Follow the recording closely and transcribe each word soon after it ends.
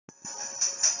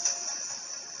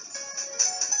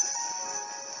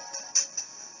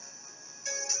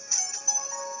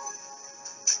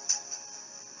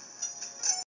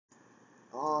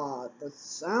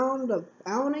sound of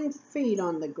pounding feet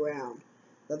on the ground,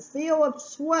 the feel of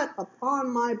sweat upon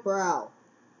my brow.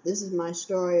 This is my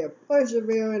story of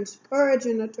perseverance, courage,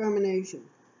 and determination.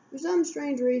 For some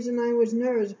strange reason, I was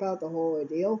nervous about the whole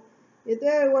ordeal, yet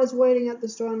there I was waiting at the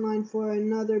starting line for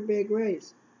another big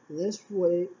race. This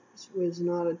was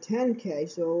not a 10K,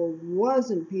 so it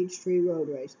wasn't Peachtree Road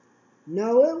Race.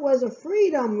 No, it was a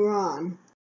freedom run.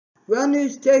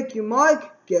 Runners, take your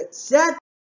mark, get set.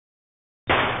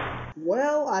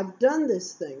 Well, I've done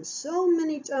this thing so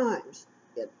many times,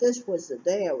 yet this was the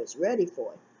day I was ready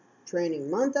for it.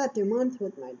 Training month after month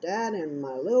with my dad and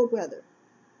my little brother.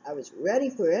 I was ready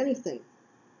for anything.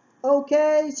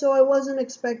 Okay, so I wasn't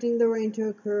expecting the rain to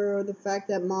occur or the fact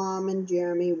that Mom and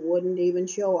Jeremy wouldn't even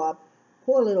show up.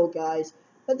 Poor little guys.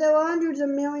 But there were hundreds of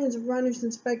millions of runners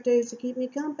and spectators to keep me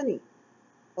company.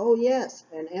 Oh yes,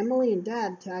 and Emily and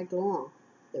Dad tagged along.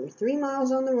 There were 3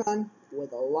 miles on the run,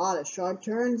 with a lot of sharp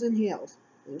turns and hills.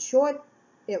 In short,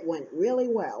 it went really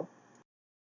well.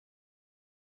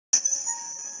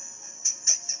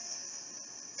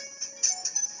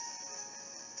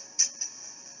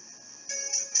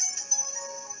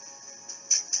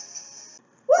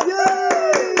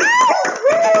 Yay!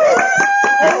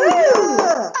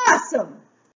 Awesome!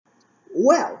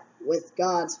 Well, with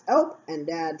God's help and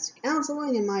Dad's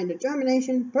counseling and my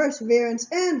determination, perseverance,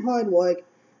 and hard work,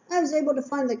 I was able to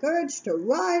find the courage to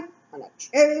ride on a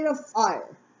chariot of fire.